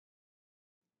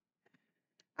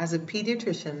As a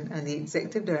pediatrician and the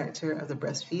executive director of the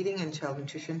Breastfeeding and Child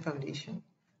Nutrition Foundation,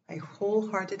 I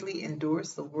wholeheartedly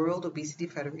endorse the World Obesity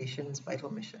Federation's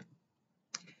vital mission.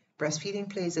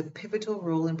 Breastfeeding plays a pivotal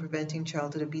role in preventing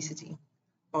childhood obesity,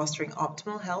 fostering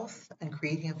optimal health and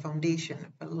creating a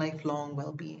foundation for lifelong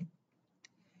well-being.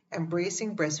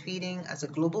 Embracing breastfeeding as a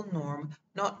global norm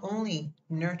not only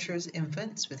nurtures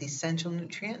infants with essential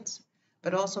nutrients,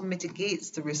 but also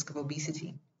mitigates the risk of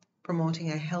obesity,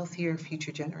 promoting a healthier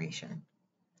future generation.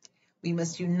 We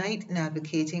must unite in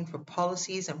advocating for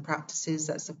policies and practices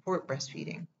that support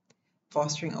breastfeeding,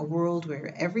 fostering a world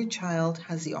where every child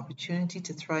has the opportunity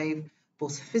to thrive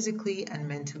both physically and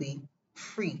mentally,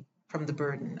 free from the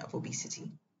burden of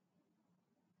obesity.